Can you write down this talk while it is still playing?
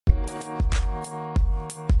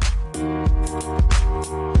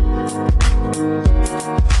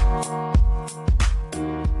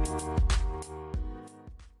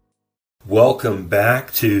Welcome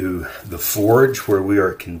back to The Forge, where we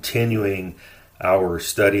are continuing our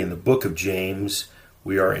study in the book of James.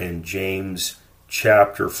 We are in James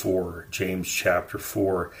chapter 4.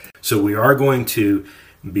 So we are going to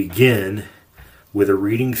begin with a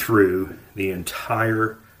reading through the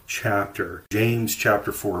entire chapter. James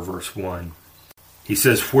chapter 4, verse 1. He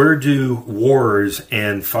says, "Where do wars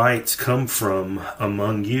and fights come from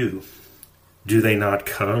among you? Do they not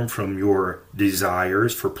come from your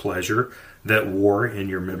desires for pleasure that war in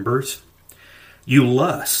your members? You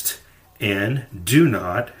lust and do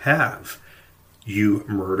not have. You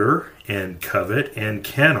murder and covet and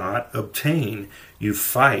cannot obtain. You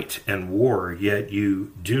fight and war, yet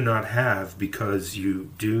you do not have because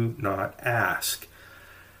you do not ask.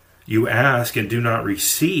 You ask and do not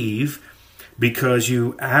receive because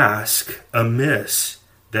you ask amiss,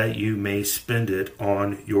 that you may spend it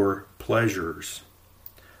on your pleasures.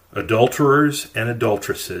 Adulterers and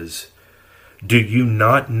adulteresses, do you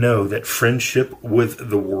not know that friendship with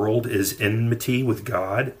the world is enmity with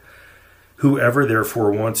God? Whoever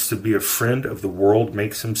therefore wants to be a friend of the world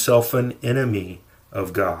makes himself an enemy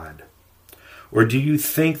of God. Or do you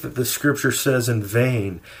think that the scripture says in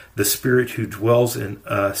vain, the Spirit who dwells in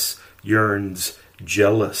us yearns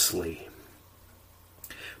jealously?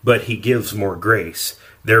 But he gives more grace.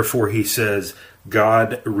 Therefore he says,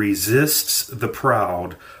 God resists the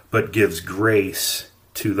proud, but gives grace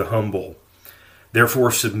to the humble. Therefore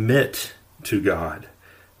submit to God.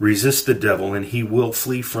 Resist the devil, and he will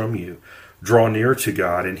flee from you. Draw near to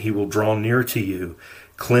God, and he will draw near to you.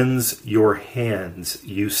 Cleanse your hands,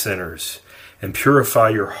 you sinners, and purify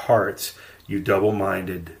your hearts, you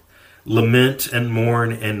double-minded. Lament and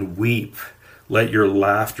mourn and weep. Let your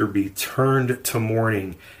laughter be turned to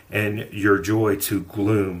mourning, and your joy to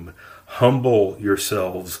gloom. Humble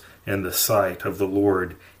yourselves in the sight of the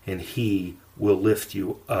Lord, and he will lift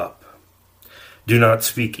you up. Do not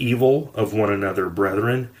speak evil of one another,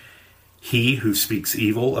 brethren. He who speaks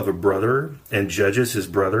evil of a brother and judges his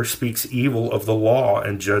brother speaks evil of the law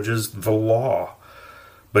and judges the law.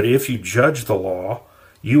 But if you judge the law,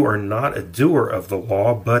 you are not a doer of the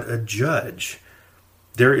law, but a judge.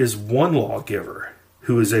 There is one lawgiver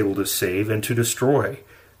who is able to save and to destroy.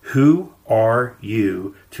 Who are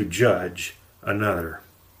you to judge another?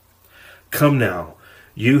 Come now,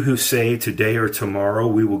 you who say today or tomorrow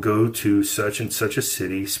we will go to such and such a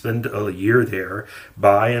city, spend a year there,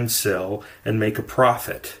 buy and sell, and make a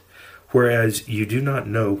profit, whereas you do not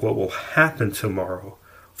know what will happen tomorrow.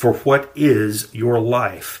 For what is your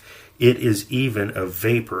life? It is even a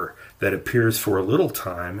vapor that appears for a little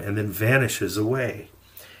time and then vanishes away.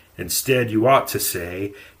 Instead, you ought to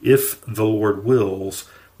say, if the Lord wills,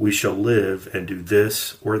 we shall live and do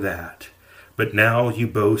this or that. But now you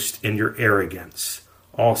boast in your arrogance.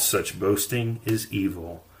 All such boasting is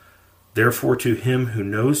evil. Therefore, to him who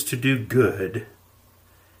knows to do good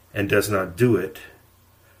and does not do it,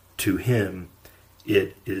 to him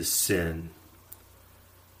it is sin."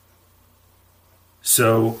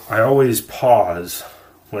 So I always pause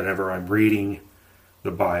whenever I'm reading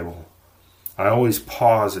the Bible. I always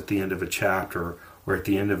pause at the end of a chapter or at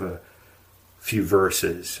the end of a few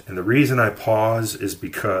verses. And the reason I pause is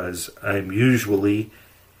because I'm usually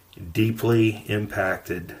deeply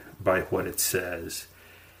impacted by what it says.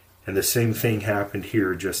 And the same thing happened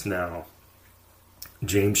here just now.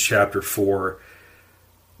 James chapter 4,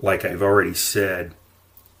 like I've already said,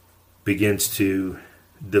 begins to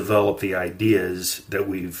develop the ideas that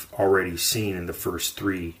we've already seen in the first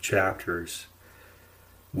 3 chapters.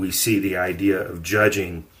 We see the idea of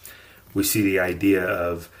judging. We see the idea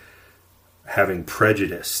of having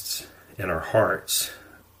prejudice in our hearts.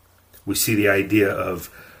 We see the idea of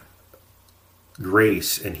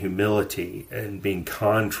grace and humility and being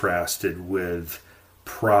contrasted with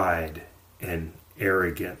pride and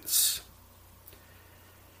arrogance.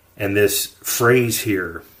 And this phrase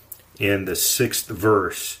here in the 6th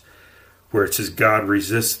verse, where it says, God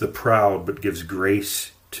resists the proud but gives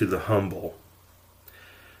grace to the humble,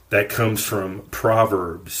 that comes from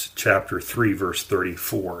Proverbs chapter 3, verse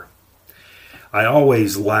 34. I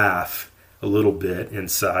always laugh a little bit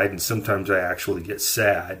inside, and sometimes I actually get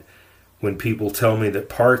sad when people tell me that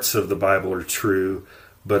parts of the Bible are true,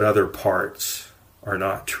 but other parts are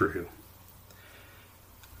not true.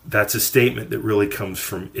 That's a statement that really comes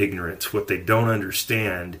from ignorance. What they don't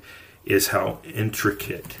understand is how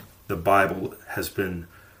intricate the Bible has been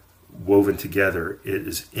woven together. It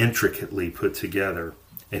is intricately put together.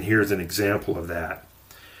 And here's an example of that.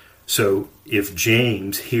 So if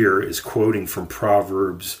James here is quoting from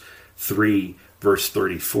Proverbs 3, verse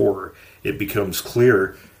 34, it becomes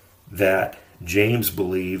clear that James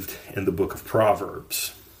believed in the book of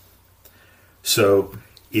Proverbs. So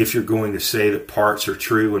if you're going to say that parts are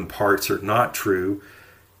true and parts are not true,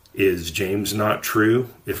 is James not true?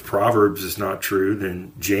 If Proverbs is not true,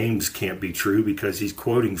 then James can't be true because he's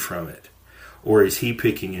quoting from it. Or is he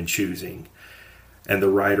picking and choosing? And the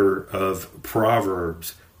writer of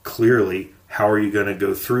Proverbs, clearly, how are you going to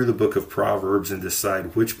go through the book of Proverbs and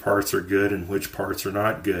decide which parts are good and which parts are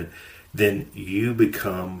not good? Then you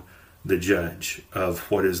become the judge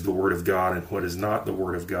of what is the Word of God and what is not the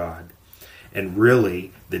Word of God. And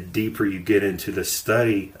really, the deeper you get into the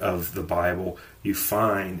study of the Bible, you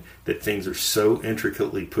find that things are so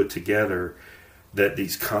intricately put together that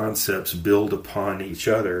these concepts build upon each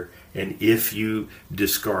other. And if you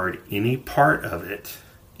discard any part of it,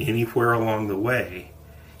 anywhere along the way,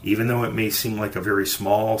 even though it may seem like a very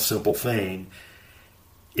small, simple thing,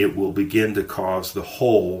 it will begin to cause the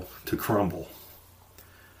whole to crumble.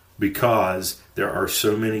 Because there are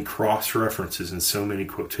so many cross-references and so many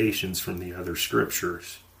quotations from the other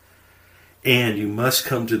scriptures. And you must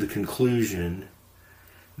come to the conclusion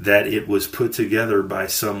that it was put together by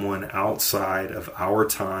someone outside of our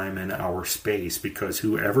time and our space, because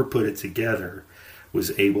whoever put it together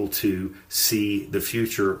was able to see the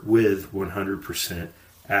future with 100%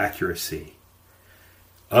 accuracy.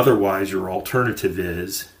 Otherwise, your alternative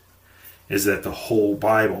is that the whole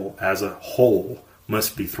Bible as a whole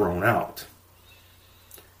must be thrown out.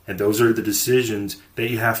 And those are the decisions that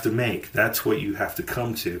you have to make. That's what you have to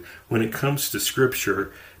come to. When it comes to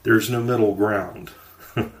Scripture, there's no middle ground.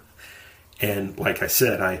 And like I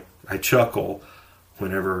said, I chuckle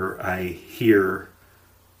whenever I hear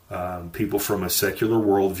people from a secular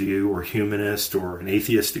worldview or humanist or an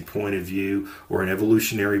atheistic point of view or an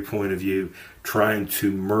evolutionary point of view trying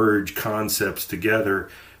to merge concepts together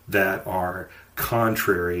that are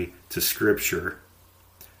contrary to Scripture.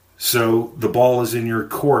 So the ball is in your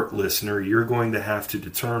court, listener. You're going to have to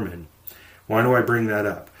determine. Why do I bring that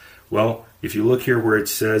up? Well, if you look here where it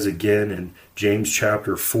says again in James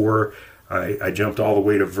chapter 4, I jumped all the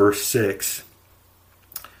way to verse 6.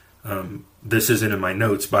 This isn't in my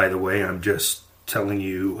notes, by the way. I'm just telling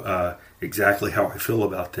you exactly how I feel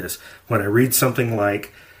about this. When I read something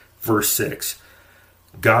like verse 6,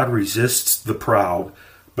 God resists the proud,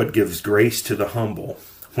 but gives grace to the humble.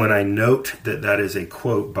 When I note that that is a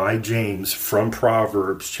quote by James from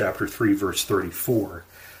Proverbs chapter 3, verse 34,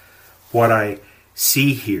 what I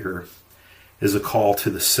see here is a call to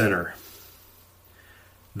the sinner.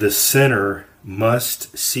 The sinner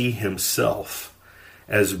must see himself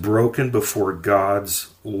as broken before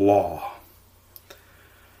God's law.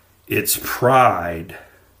 It's pride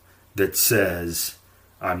that says,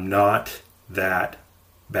 I'm not that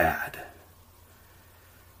bad.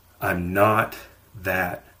 I'm not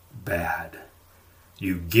that bad.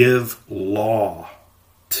 You give law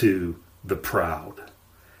to the proud.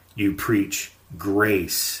 You preach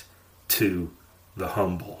grace to the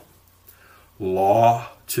humble. Law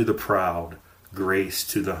to the proud, grace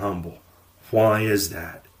to the humble. Why is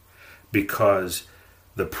that? Because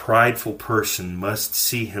the prideful person must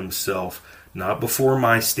see himself not before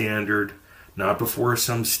my standard, not before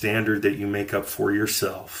some standard that you make up for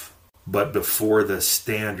yourself, but before the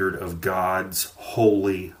standard of God's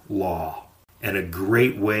holy law. And a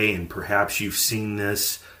great way, and perhaps you've seen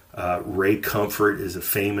this, Ray Comfort is a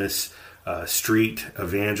famous street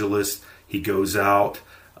evangelist. He goes out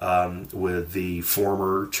with the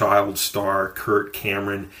former child star Kirk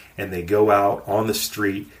Cameron, and they go out on the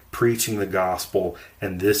street preaching the gospel,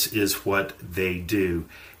 and this is what they do.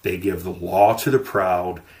 They give the law to the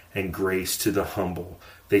proud and grace to the humble.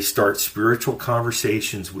 They start spiritual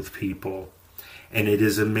conversations with people, and it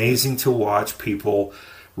is amazing to watch people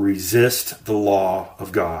resist the law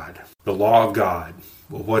of God. The law of God,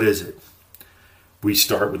 well, what is it? We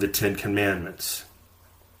start with the 10 Commandments.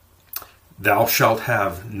 Thou shalt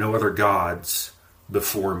have no other gods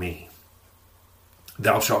before me.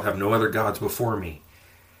 Thou shalt have no other gods before me.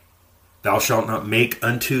 Thou shalt not make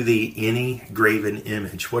unto thee any graven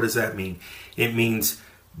image. What does that mean? It means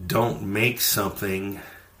don't make something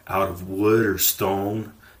out of wood or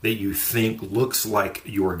stone that you think looks like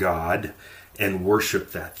your God and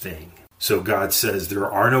worship that thing. So God says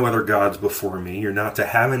there are no other gods before me. You're not to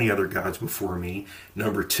have any other gods before me.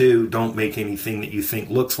 Number 2, don't make anything that you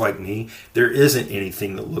think looks like me. There isn't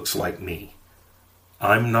anything that looks like me.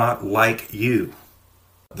 I'm not like you.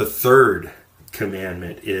 The 3rd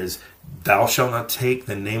commandment is, thou shalt not take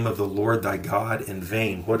the name of the Lord thy God in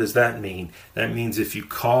vain. What does that mean? That means if you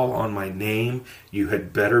call on my name, you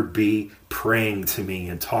had better be praying to me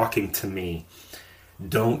and talking to me.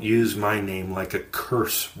 Don't use my name like a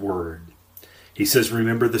curse word. He says,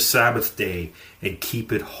 remember the Sabbath day and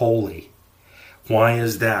keep it holy. Why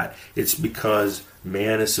is that? It's because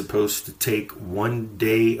man is supposed to take 1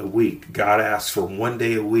 day a week. God asks for 1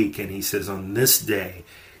 day a week, and he says, on this day,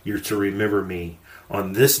 you're to remember me.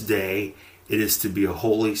 On this day, it is to be a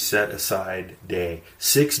holy, set-aside day.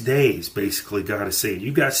 6 days, basically, God is saying,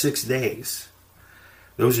 you've got 6 days.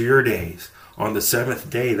 Those are your days. On the seventh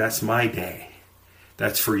day, that's my day.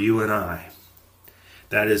 That's for you and I.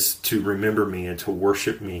 That is to remember me and to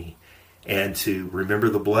worship me and to remember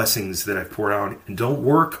the blessings that I've poured out. And don't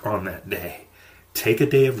work on that day. Take a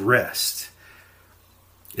day of rest.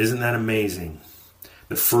 Isn't that amazing?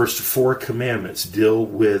 The first 4 commandments deal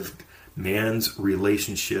with man's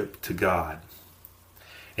relationship to God.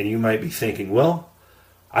 And you might be thinking, well,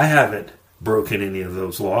 I haven't broken any of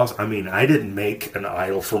those laws. I mean, I didn't make an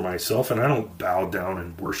idol for myself, and I don't bow down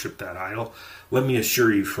and worship that idol. Let me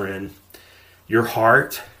assure you, friend, your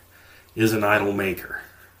heart is an idol maker.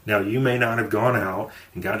 Now, you may not have gone out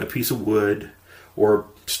and gotten a piece of wood or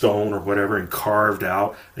stone or whatever and carved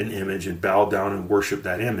out an image and bowed down and worshiped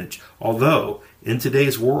that image. Although, in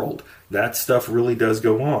today's world, that stuff really does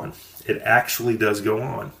go on. It actually does go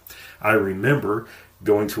on. I remember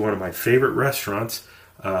going to one of my favorite restaurants.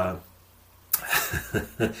 It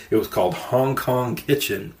was called Hong Kong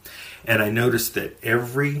Kitchen. And I noticed that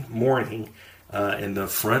every morning in the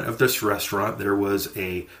front of this restaurant there was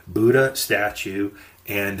a Buddha statue,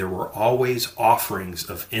 and there were always offerings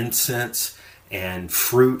of incense and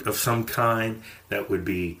fruit of some kind that would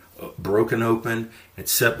be broken open and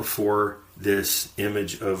set before this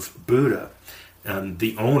image of Buddha.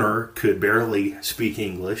 The owner could barely speak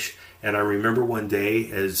English, and I remember one day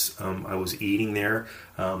as I was eating there,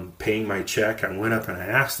 paying my check, I went up and I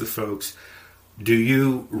asked the folks, do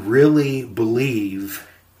you really believe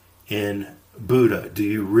in Buddha?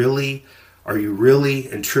 Are you really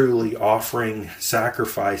and truly offering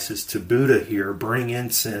sacrifices to Buddha here, burning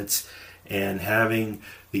incense and having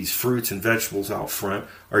these fruits and vegetables out front?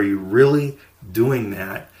 Are you really doing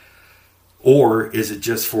that? Or is it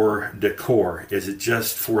just for decor? Is it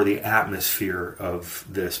just for the atmosphere of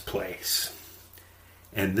this place?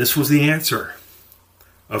 And this was the answer.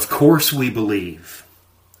 Of course we believe.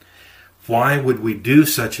 Why would we do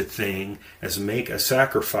such a thing as make a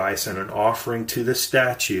sacrifice and an offering to the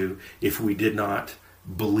statue if we did not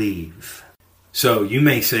believe? So you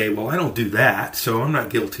may say, well, I don't do that, so I'm not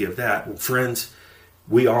guilty of that. Well, friends,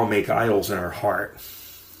 we all make idols in our heart.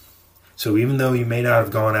 So even though you may not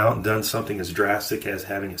have gone out and done something as drastic as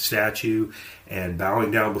having a statue and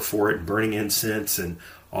bowing down before it and burning incense and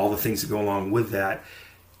all the things that go along with that,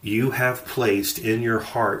 you have placed in your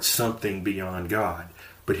heart something beyond God.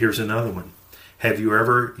 But here's another one. Have you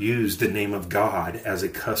ever used the name of God as a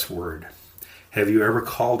cuss word? Have you ever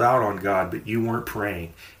called out on God, but you weren't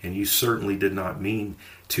praying, and you certainly did not mean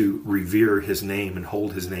to revere His name and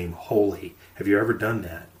hold His name holy? Have you ever done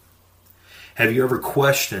that? Have you ever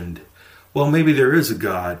questioned, well, maybe there is a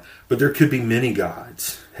God, but there could be many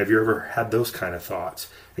gods? Have you ever had those kind of thoughts?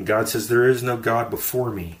 And God says, there is no God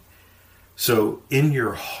before me. So in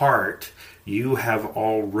your heart, you have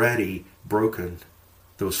already broken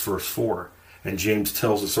those first 4. And James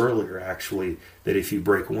tells us earlier, actually, that if you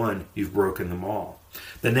break one, you've broken them all.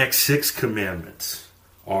 The next 6 commandments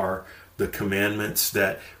are the commandments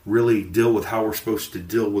that really deal with how we're supposed to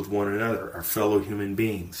deal with one another, our fellow human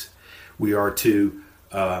beings. We are to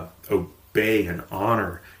obey and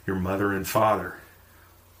honor your mother and father.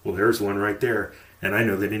 Well, there's one right there. And I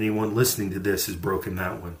know that anyone listening to this has broken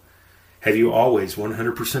that one. Have you always,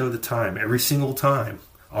 100% of the time, every single time,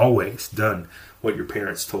 always done what your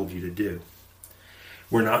parents told you to do?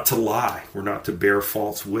 We're not to lie. We're not to bear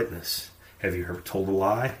false witness. Have you ever told a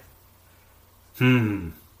lie?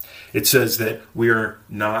 It says that we are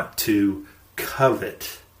not to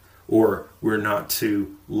covet, or we're not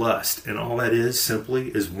to lust. And all that is simply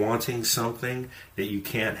is wanting something that you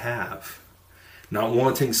can't have. Not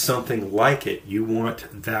wanting something like it. You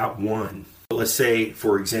want that one. Let's say,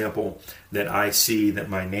 for example, that I see that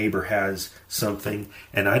my neighbor has something,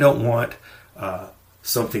 and I don't want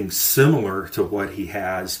something similar to what he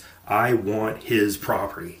has. I want his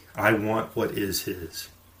property. I want what is his.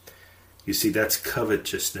 You see, that's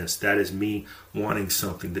covetousness. That is me wanting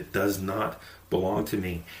something that does not belong to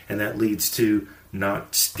me. And that leads to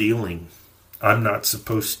not stealing. I'm not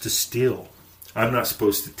supposed to steal. I'm not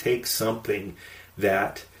supposed to take something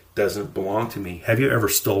that doesn't belong to me. Have you ever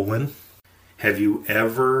stolen? Have you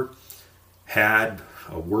ever had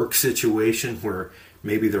a work situation where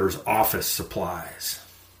maybe there's office supplies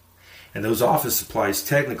And those office supplies,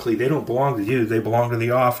 technically, they don't belong to you. They belong to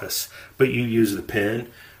the office. But you use the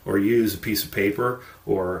pen, or you use a piece of paper,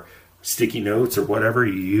 or sticky notes, or whatever.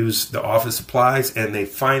 You use the office supplies, and they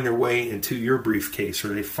find their way into your briefcase, or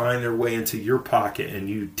they find their way into your pocket, and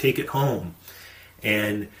you take it home.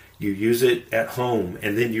 And you use it at home,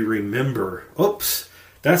 and then you remember, oops,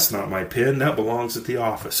 that's not my pen. That belongs at the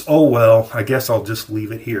office. Oh, well, I guess I'll just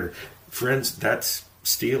leave it here. Friends, that's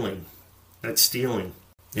stealing. That's stealing.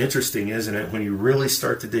 Interesting, isn't it, when you really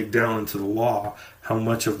start to dig down into the law, how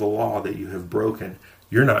much of the law that you have broken.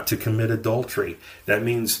 You're not to commit adultery. That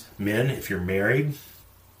means, men, if you're married,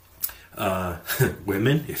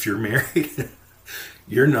 women, if you're married,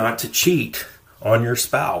 you're not to cheat on your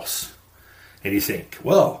spouse. And you think,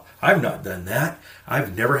 well, I've not done that.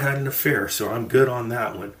 I've never had an affair, so I'm good on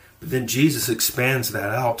that one. But then Jesus expands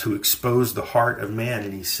that out to expose the heart of man,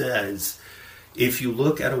 and he says, if you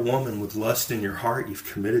look at a woman with lust in your heart, you've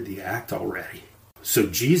committed the act already. So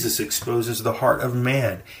Jesus exposes the heart of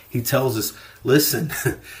man. He tells us, listen,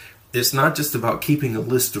 it's not just about keeping a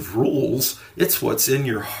list of rules. It's what's in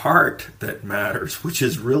your heart that matters, which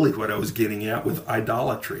is really what I was getting at with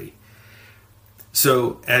idolatry.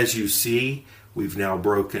 So as you see, we've now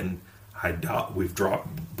broken adultery,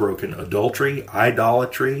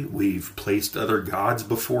 idolatry. We've placed other gods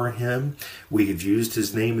before him. We have used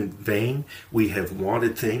his name in vain. We have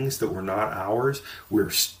wanted things that were not ours.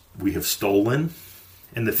 We have stolen.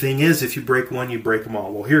 And the thing is, if you break one, you break them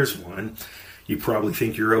all. Well, here's one. You probably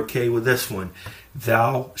think you're okay with this one.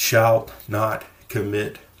 Thou shalt not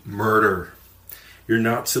commit murder. You're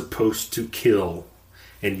not supposed to kill.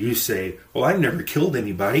 And you say, well, I've never killed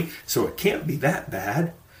anybody, so it can't be that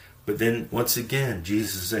bad. But then, once again,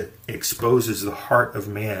 Jesus exposes the heart of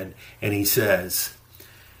man, and he says,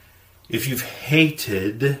 if you've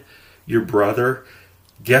hated your brother,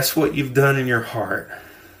 guess what you've done in your heart?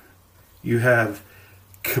 You have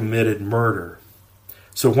committed murder.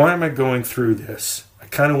 So why am I going through this? I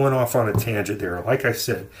kind of went off on a tangent there. Like I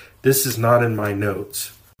said, this is not in my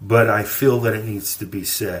notes, but I feel that it needs to be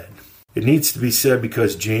said. It needs to be said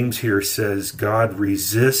because James here says God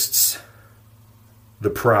resists the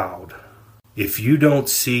proud. If you don't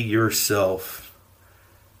see yourself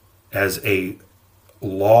as a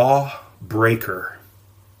law breaker,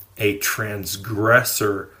 a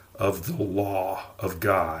transgressor of the law of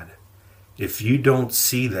God, if you don't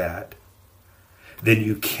see that, then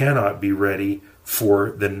you cannot be ready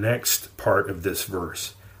for the next part of this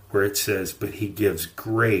verse where it says, but he gives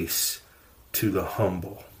grace to the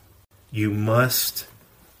humble. You must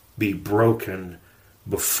be broken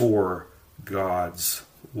before God's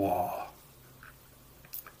law.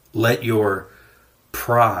 Let your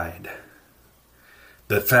pride,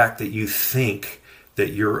 the fact that you think that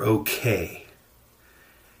you're okay,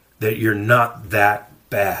 that you're not that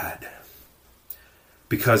bad,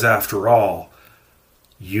 because after all,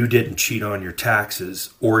 you didn't cheat on your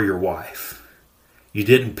taxes or your wife. You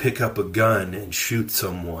didn't pick up a gun and shoot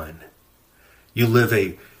someone. You live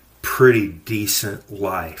a pretty decent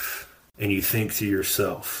life, and you think to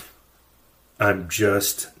yourself, I'm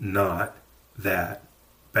just not that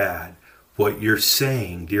bad. What you're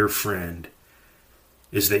saying, dear friend,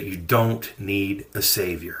 is that you don't need a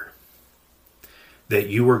Savior. That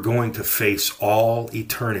you are going to face all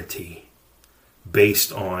eternity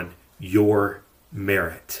based on your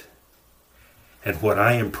merit. And what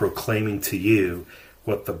I am proclaiming to you,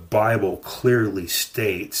 what the Bible clearly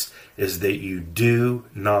states, is that you do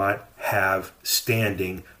not have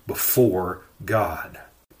standing before God.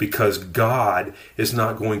 Because God is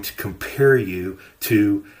not going to compare you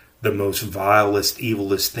to the most vilest,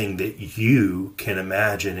 evilest thing that you can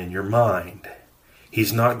imagine in your mind.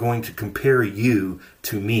 He's not going to compare you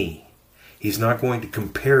to me. He's not going to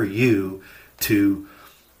compare you to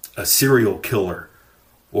a serial killer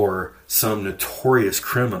or some notorious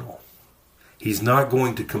criminal. He's not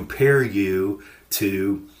going to compare you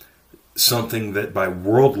to something that by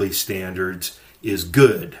worldly standards is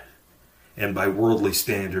good and by worldly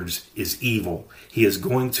standards is evil. He is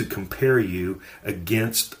going to compare you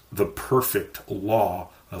against the perfect law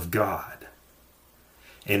of God.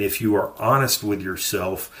 And if you are honest with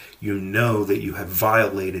yourself, you know that you have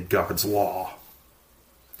violated God's law.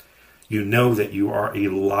 You know that you are a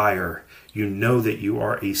liar. You know that you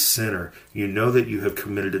are a sinner. You know that you have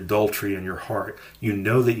committed adultery in your heart. You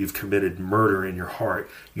know that you've committed murder in your heart.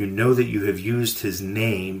 You know that you have used his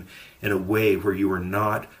name in a way where you are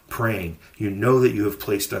not praying. You know that you have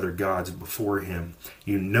placed other gods before him.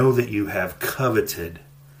 You know that you have coveted.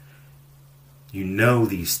 You know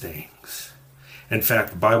these things. In fact,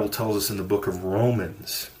 the Bible tells us in the book of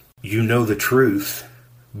Romans, you know the truth,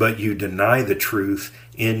 but you deny the truth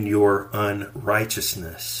in your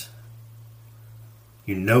unrighteousness.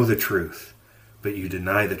 You know the truth, but you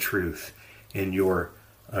deny the truth in your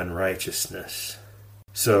unrighteousness.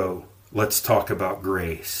 So let's talk about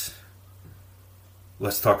grace.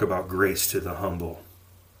 Let's talk about grace to the humble.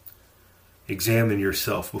 Examine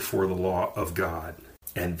yourself before the law of God,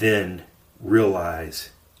 and then realize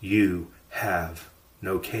you have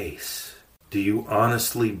no case. Do you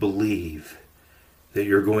honestly believe that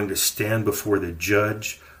you're going to stand before the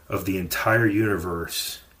judge of the entire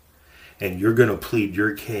universe and you're going to plead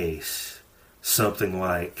your case something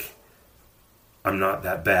like, I'm not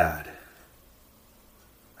that bad.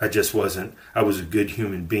 I was a good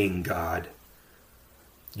human being, God.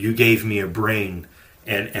 You gave me a brain,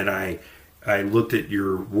 and I looked at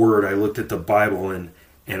your word, I looked at the Bible, and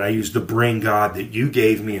I used the brain, God, that you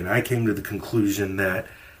gave me, and I came to the conclusion that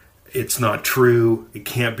it's not true, it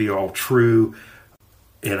can't be all true,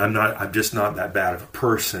 and I'm just not that bad of a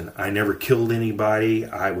person. I never killed anybody.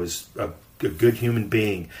 I was a good human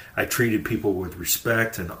being. I treated people with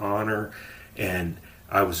respect and honor, and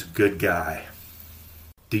I was a good guy.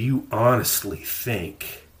 Do you honestly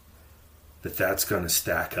think that that's going to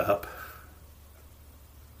stack up?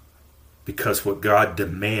 Because what God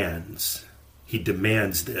demands, He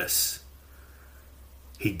demands this.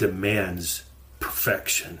 He demands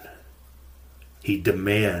perfection. He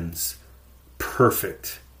demands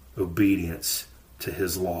perfect obedience to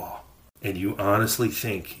His law. And you honestly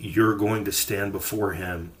think you're going to stand before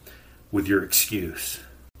Him with your excuse?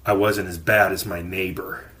 I wasn't as bad as my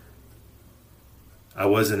neighbor. I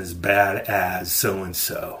wasn't as bad as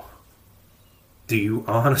so-and-so. Do you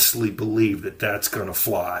honestly believe that that's going to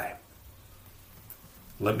fly?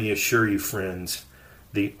 Let me assure you, friends,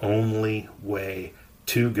 the only way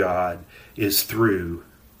to God is through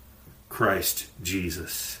Christ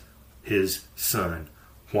Jesus, His Son.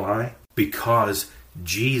 Why? Because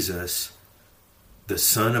Jesus, the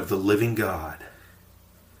Son of the living God,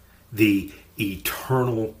 the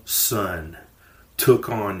eternal Son, took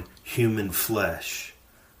on human flesh.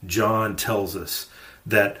 John tells us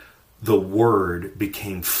that the Word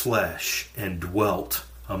became flesh and dwelt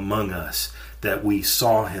among us, that we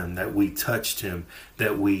saw Him, that we touched Him,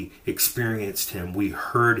 that we experienced Him. We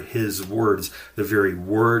heard His words, the very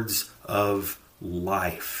words of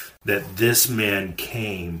life, that this man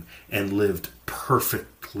came and lived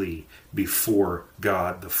perfectly before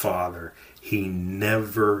God the Father. He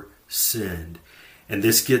never sinned. And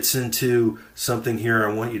this gets into something here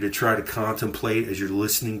I want you to try to contemplate as you're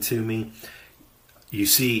listening to me. You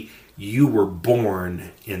see, you were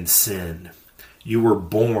born in sin. You were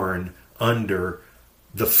born under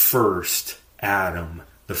the first Adam,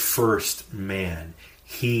 the first man.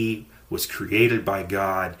 He was created by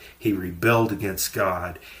God. He rebelled against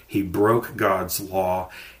God. He broke God's law.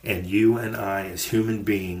 And you and I, as human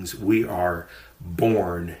beings, we are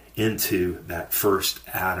born into that first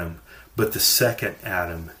Adam. But the second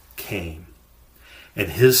Adam came. And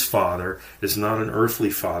his father is not an earthly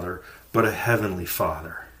father, but a heavenly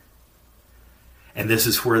Father. And this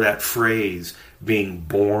is where that phrase, being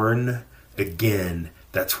born again,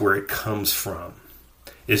 that's where it comes from,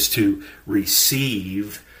 is to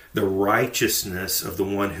receive the righteousness of the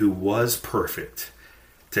one who was perfect,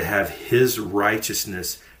 to have His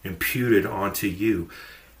righteousness imputed onto you.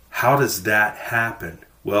 How does that happen?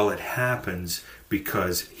 Well, it happens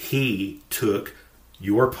because He took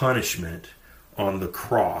your punishment on the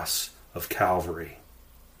cross of Calvary.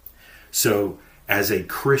 So, as a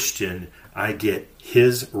Christian, I get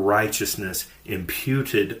His righteousness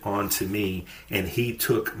imputed onto me, and He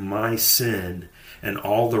took my sin and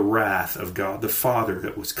all the wrath of God the Father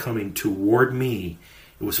that was coming toward me.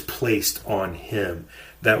 It was placed on Him.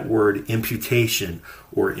 That word imputation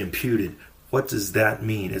or imputed, what does that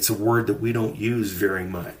mean? It's a word that we don't use very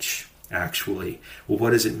much, actually. Well,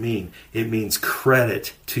 what does it mean? It means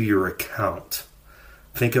credit to your account.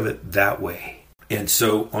 Think of it that way. And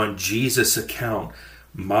so on Jesus' account,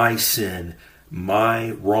 my sin,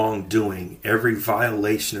 my wrongdoing, every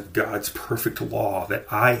violation of God's perfect law that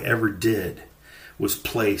I ever did was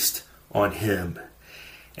placed on Him.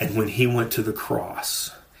 And when He went to the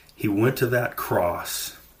cross, He went to that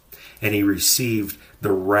cross and He received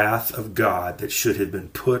the wrath of God that should have been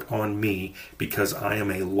put on me because I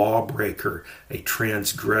am a lawbreaker, a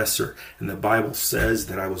transgressor. And the Bible says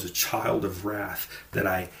that I was a child of wrath, that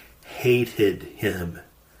I hated Him,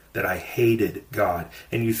 that I hated God.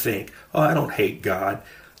 And you think, oh, I don't hate God.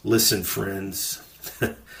 Listen, friends,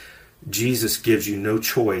 Jesus gives you no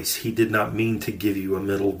choice. He did not mean to give you a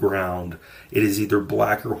middle ground. It is either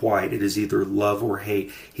black or white. It is either love or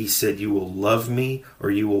hate. He said, you will love me or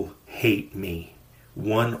you will hate me.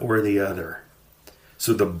 one or the other.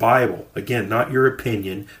 So the Bible, again, not your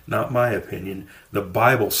opinion, not my opinion, the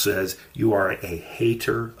Bible says you are a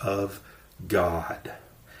hater of God.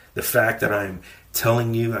 The fact that I'm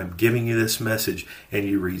telling you, I'm giving you this message, and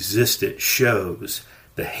you resist it shows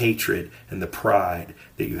the hatred and the pride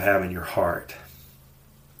that you have in your heart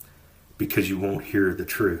because you won't hear the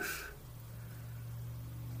truth.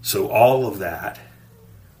 So all of that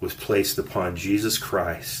was placed upon Jesus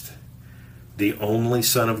Christ, the only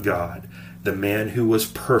Son of God, the man who was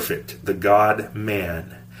perfect, the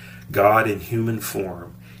God-man, God in human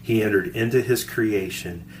form. He entered into his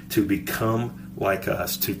creation to become like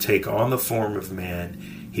us, to take on the form of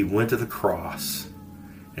man. He went to the cross,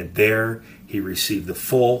 and there he received the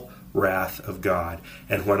full wrath of God.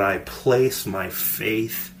 And when I place my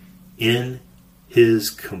faith in his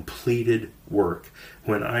completed work,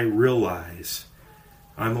 when I realize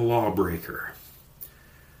I'm a lawbreaker,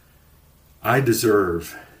 I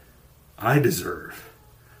deserve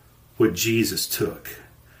what Jesus took.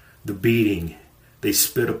 The beating, they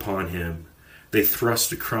spit upon him. They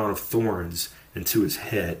thrust a crown of thorns into his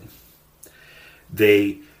head.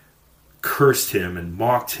 They cursed him and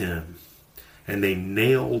mocked him, and they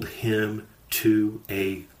nailed him to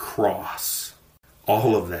a cross.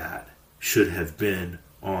 All of that should have been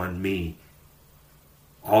on me.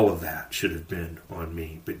 All of that should have been on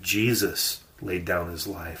me. But Jesus laid down his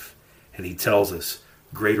life, and he tells us,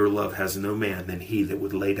 greater love has no man than he that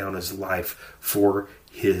would lay down his life for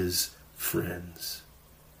his friends.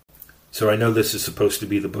 So I know this is supposed to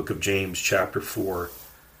be the book of James chapter 4,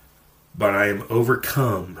 but I am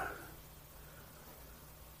overcome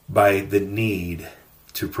by the need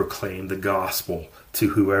to proclaim the gospel to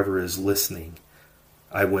whoever is listening.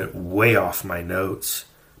 I went way off my notes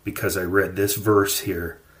because I read this verse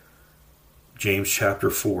here, James chapter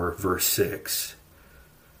 4, verse 6.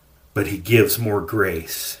 But he gives more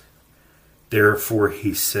grace. Therefore,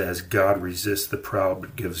 he says, God resists the proud,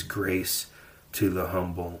 but gives grace to the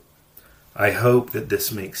humble. I hope that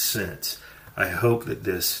this makes sense. I hope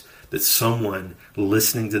that someone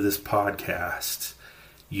listening to this podcast,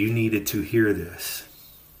 you needed to hear this.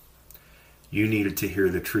 You needed to hear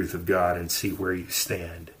the truth of God and see where you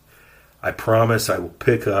stand. I promise I will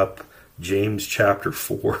pick up James chapter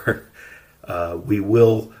 4. We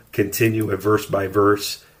will continue a verse by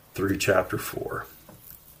verse through chapter 4.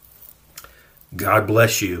 God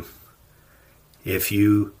bless you. If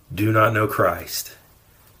you do not know Christ,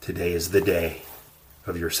 today is the day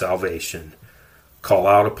of your salvation. Call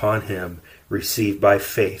out upon him, receive by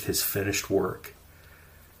faith his finished work,